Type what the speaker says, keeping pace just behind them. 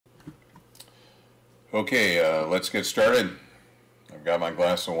Okay, let's get started. I've got my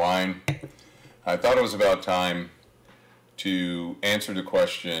glass of wine. I thought it was about time to answer the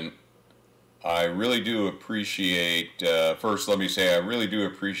question. I really do appreciate, first let me say I really do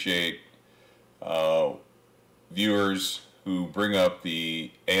appreciate viewers who bring up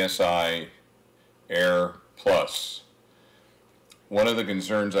the ASIAir Plus. One of the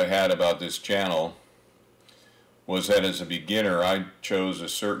concerns I had about this channel was that as a beginner I chose a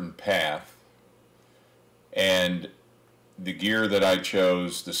certain path, and the gear that I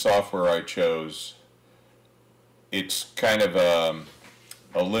chose, the software I chose, it's kind of a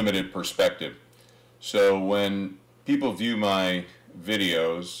limited perspective. So when people view my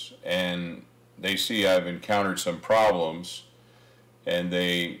videos and they see I've encountered some problems and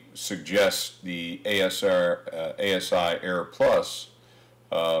they suggest the ASIAir Plus,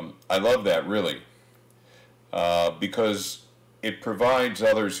 I love that really, because it provides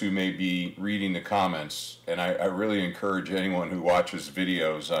others who may be reading the comments, and I really encourage anyone who watches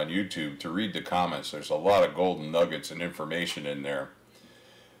videos on YouTube to read the comments. There's a lot of golden nuggets and information in there.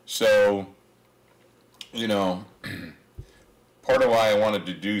 So, you know, part of why I wanted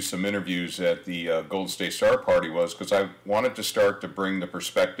to do some interviews at the Golden State Star Party was because I wanted to start to bring the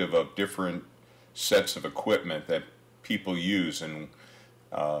perspective of different sets of equipment that people use and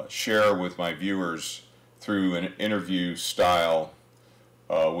share with my viewers through an interview style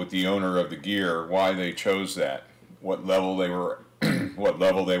with the owner of the gear, why they chose that, what level they were, what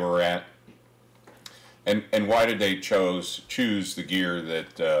level they were at, and why did they choose the gear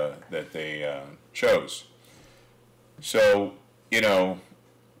that that they chose. So, you know,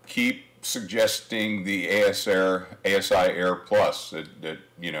 keep suggesting the ASIAir Plus. That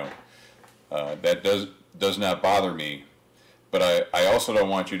you know, that does not bother me. But I also don't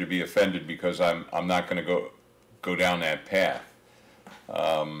want you to be offended because I'm not going to go down that path.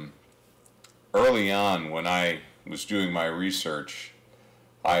 Early on, when I was doing my research,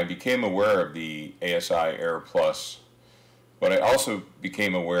 I became aware of the ASIAir Plus, but I also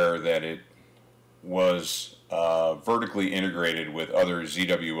became aware that it was vertically integrated with other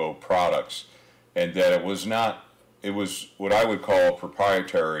ZWO products, and that it was what I would call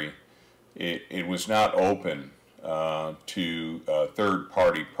proprietary. It was not open to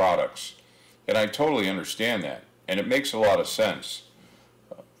third-party products, and I totally understand that, and it makes a lot of sense.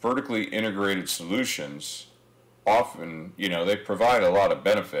 Vertically integrated solutions often, you know, they provide a lot of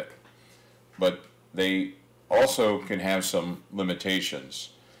benefit, but they also can have some limitations.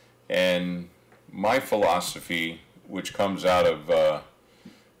 And my philosophy, which comes out of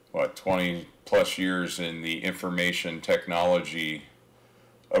 20 plus years in the information technology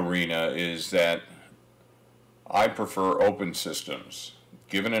arena, is that I prefer open systems.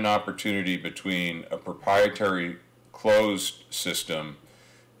 Given an opportunity between a proprietary closed system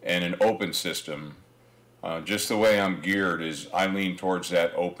and an open system, just the way I'm geared is I lean towards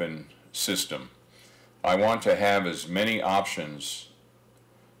that open system. I want to have as many options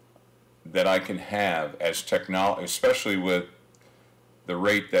that I can have as technology, especially with the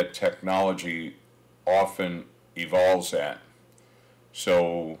rate that technology often evolves at.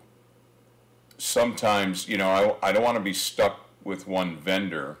 So sometimes, you know, I don't want to be stuck with one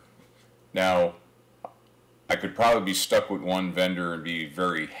vendor. Now, I could probably be stuck with one vendor and be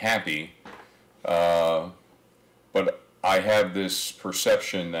very happy, but I have this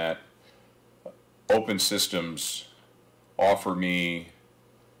perception that open systems offer me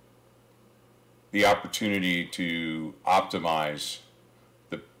the opportunity to optimize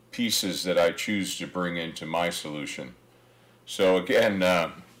the pieces that I choose to bring into my solution. So again,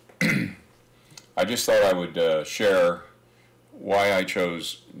 I just thought I would share why I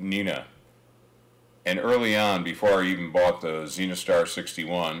chose N.I.N.A. And early on, before I even bought the Xenastar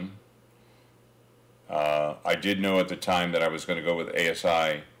 61, I did know at the time that I was going to go with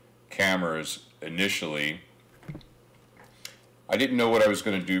ASI cameras initially. I didn't know what I was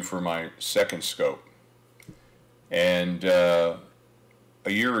going to do for my second scope. And a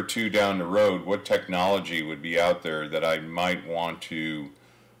year or two down the road, what technology would be out there that I might want to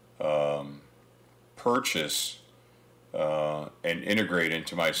purchase and integrate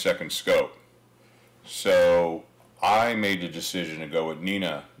into my second scope. So I made the decision to go with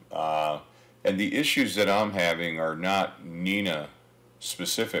N.I.N.A. And the issues that I'm having are not N.I.N.A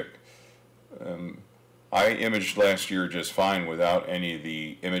specific. I imaged last year just fine without any of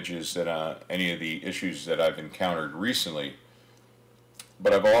the images that any of the issues that I've encountered recently.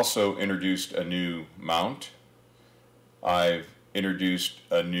 But I've also introduced a new mount. I've introduced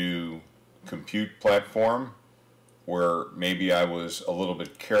a new compute platform where maybe I was a little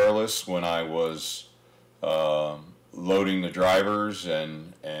bit careless when I was loading the drivers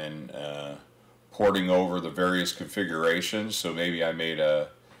and porting over the various configurations. So maybe I made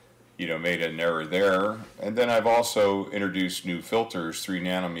an error there. And then I've also introduced new filters, 3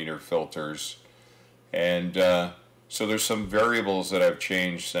 nm filters, and so there's some variables that I've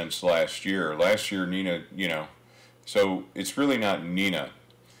changed since last year. Last year, N.I.N.A, so it's really not N.I.N.A.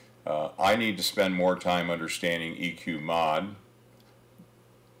 I need to spend more time understanding EQ mod.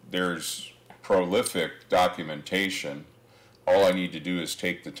 There's prolific documentation. All I need to do is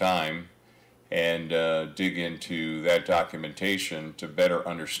take the time and dig into that documentation to better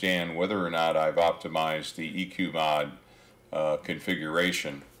understand whether or not I've optimized the EQ mod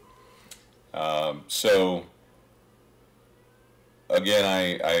configuration. So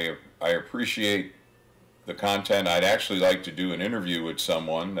again, I appreciate the content. I'd actually like to do an interview with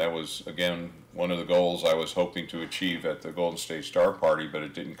someone. That was, again, one of the goals I was hoping to achieve at the Golden State Star Party, but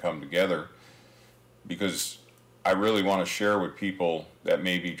it didn't come together, because I really want to share with people that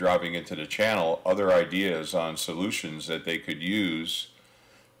may be dropping into the channel other ideas on solutions that they could use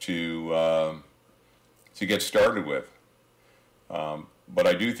to get started with. But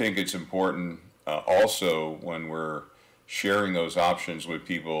I do think it's important also, when we're sharing those options with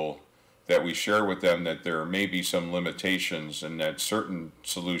people, that we share with them that there may be some limitations and that certain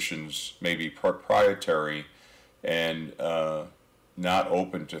solutions may be proprietary and not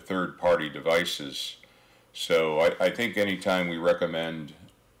open to third-party devices. So I think anytime we recommend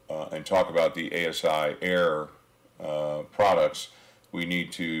and talk about the ASIAir products, we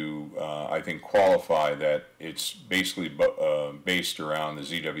need to, I think, qualify that it's basically based around the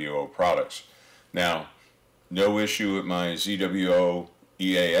ZWO products. Now, no issue with my ZWO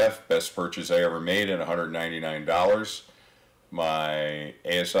EAF, best purchase I ever made at $199. My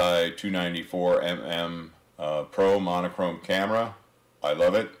ASI 294mm Pro monochrome camera, I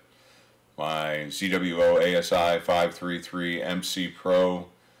love it. My ZWO ASI 533 MC Pro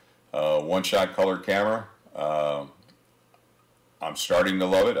one-shot color camera, I'm starting to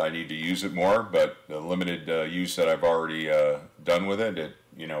love it. I need to use it more, but the limited use that I've already done with it,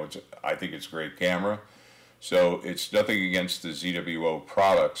 I think it's a great camera. So it's nothing against the ZWO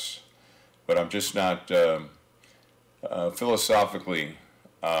products, but I'm just not, philosophically,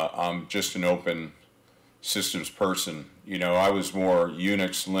 I'm just an open systems person. I was more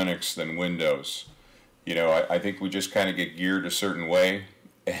Unix, Linux than Windows. I think we just kind of get geared a certain way,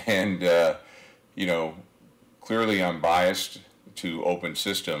 and, clearly I'm biased to open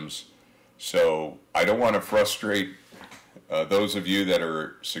systems, so I don't want to frustrate those of you that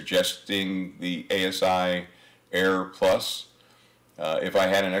are suggesting the ASIAir Plus. If I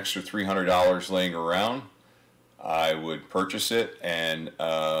had an extra $300 laying around, I would purchase it and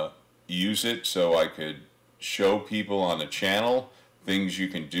use it so I could show people on the channel things you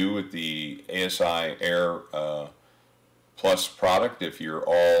can do with the ASIAir Plus product if you're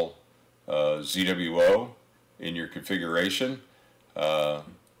all ZWO in your configuration.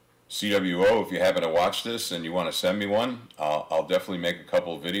 CWO, if you happen to watch this and you want to send me one, I'll definitely make a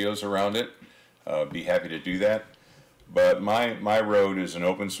couple of videos around it. Be happy to do that. But my road is an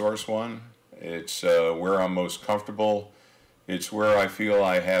open source one. It's where I'm most comfortable. It's where I feel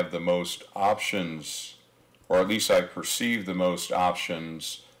I have the most options, or at least I perceive the most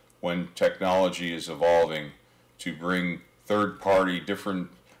options when technology is evolving, to bring third-party, different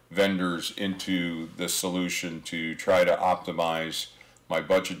vendors into the solution to try to optimize my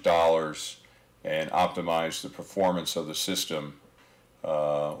budget dollars and optimize the performance of the system,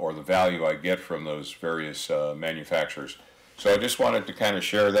 or the value I get from those various manufacturers. So I just wanted to kind of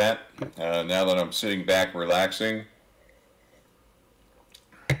share that now that I'm sitting back relaxing.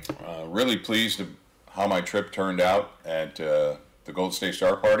 Really pleased with how my trip turned out at the Golden State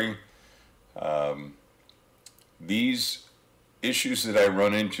Star Party. These issues that I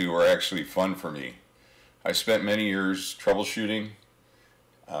run into are actually fun for me. I spent many years troubleshooting.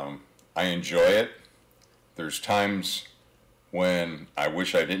 I enjoy it. There's times when I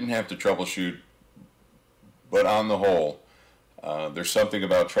wish I didn't have to troubleshoot, but on the whole, there's something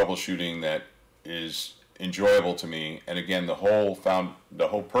about troubleshooting that is enjoyable to me. And again, the whole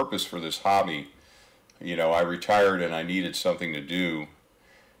purpose for this hobby, I retired and I needed something to do,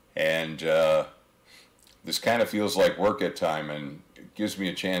 and this kind of feels like work at time, and it gives me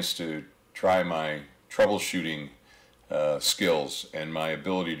a chance to try my troubleshooting skills and my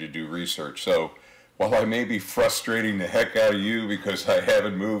ability to do research. So while I may be frustrating the heck out of you because I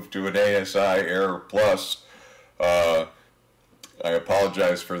haven't moved to an ASIAir Plus, I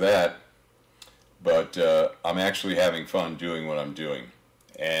apologize for that, but I'm actually having fun doing what I'm doing.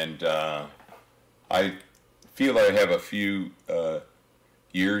 And I feel I have a few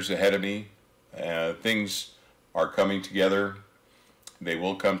years ahead of me. Things are coming together. They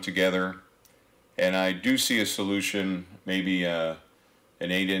will come together. And I do see a solution, maybe an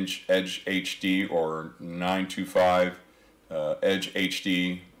 8-inch Edge HD or 925 Edge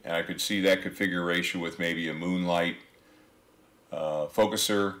HD, and I could see that configuration with maybe a moonlight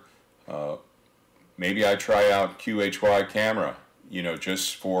focuser. Maybe I try out QHY camera, you know,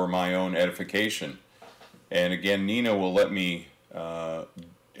 just for my own edification. And again, N.I.N.A will let me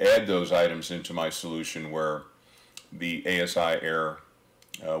add those items into my solution where the ASIAir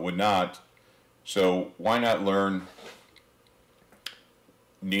would not. So why not learn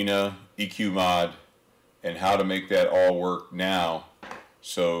N.I.N.A, EQ mod, and how to make that all work now,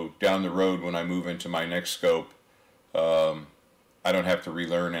 so down the road when I move into my next scope, I don't have to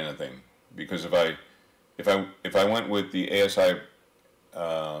relearn anything. Because if I went with the ASIAir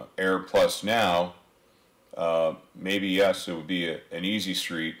Plus now, maybe yes, it would be an easy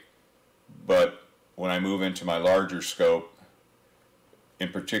street, but when I move into my larger scope, in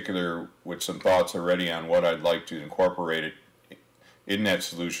particular with some thoughts already on what I'd like to incorporate it in that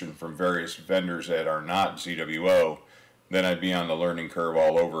solution from various vendors that are not ZWO, then I'd be on the learning curve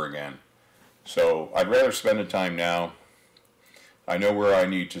all over again. So I'd rather spend the time now. I know where I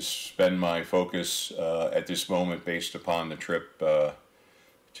need to spend my focus at this moment based upon the trip to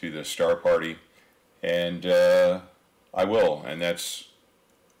the Star Party, and I will, and that's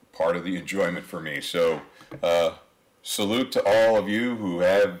part of the enjoyment for me. So salute to all of you who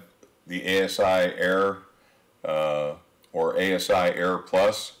have the ASIAir or ASIAir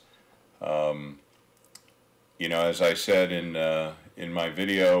Plus. You know, as I said in my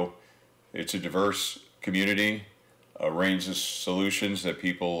video, it's a diverse community, a range of solutions that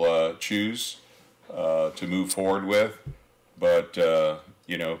people choose to move forward with. But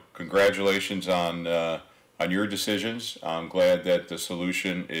you know, congratulations on your decisions. I'm glad that the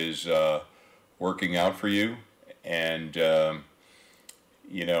solution is working out for you, and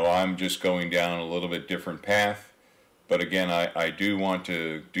you know, I'm just going down a little bit different path. But again, I do want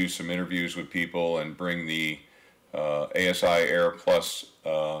to do some interviews with people and bring the ASIAir Plus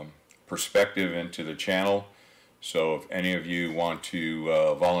perspective into the channel. So if any of you want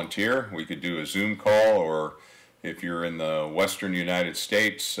to volunteer, we could do a Zoom call, or if you're in the western United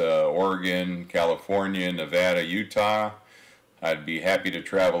States, Oregon, California, Nevada, Utah, I'd be happy to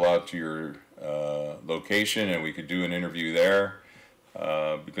travel out to your location and we could do an interview there,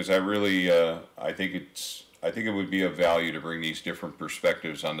 because I really I think it would be of value to bring these different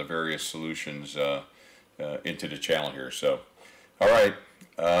perspectives on the various solutions into the channel here. So, all right,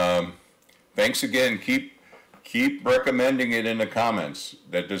 thanks again. Keep recommending it in the comments.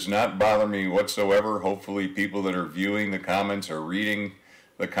 That does not bother me whatsoever. Hopefully people that are viewing the comments are reading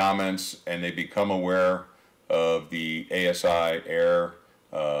the comments and they become aware of the ASIAir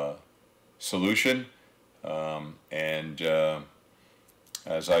solution. And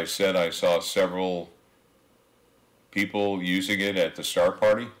as I said, I saw several people using it at the Star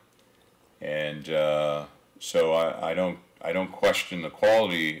Party, and so I don't question the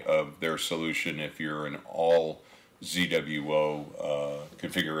quality of their solution if you're an all ZWO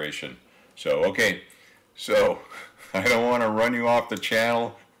configuration. So okay, so I don't want to run you off the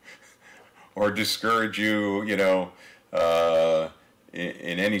channel or discourage you, you know,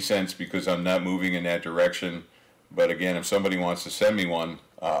 in any sense, because I'm not moving in that direction. But again, if somebody wants to send me one,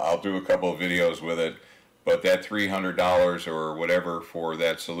 I'll do a couple of videos with it. But that $300 or whatever for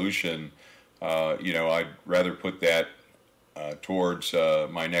that solution, you know, I'd rather put that towards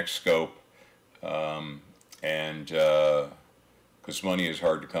my next scope, and because money is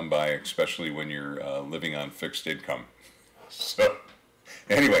hard to come by, especially when you're living on fixed income. So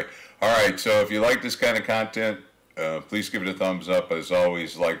anyway, all right, so if you like this kind of content, please give it a thumbs up. As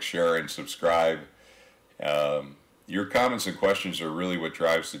always, like, share, and subscribe. Your comments and questions are really what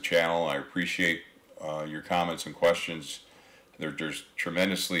drives the channel. I appreciate your comments and questions. They're just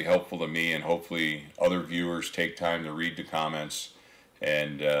tremendously helpful to me, and hopefully other viewers take time to read the comments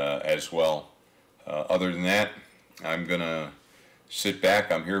and as well. Other than that, I'm gonna sit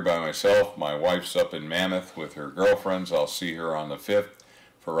back. I'm here by myself. My wife's up in Mammoth with her girlfriends. I'll see her on the 5th.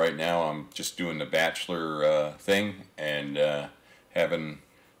 For right now, I'm just doing the bachelor thing and having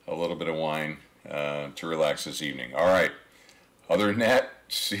a little bit of wine to relax this evening. All right. Other than that,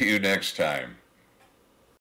 see you next time.